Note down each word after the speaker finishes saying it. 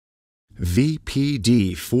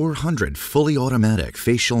VPD 400 fully automatic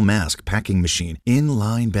facial mask packing machine,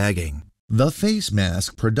 inline bagging. The face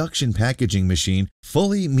mask production packaging machine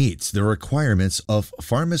fully meets the requirements of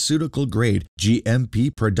pharmaceutical-grade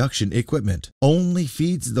GMP production equipment. Only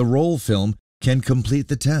feeds the roll film can complete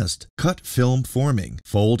the test. Cut film forming,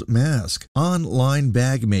 fold mask, online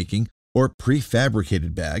bag making or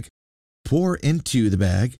prefabricated bag, pour into the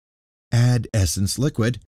bag, add essence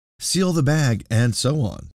liquid, seal the bag, and so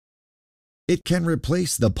on. It can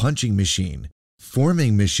replace the punching machine,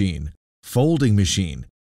 forming machine, folding machine,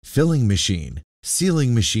 filling machine,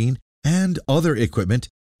 sealing machine, and other equipment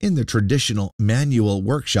in the traditional manual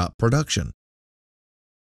workshop production.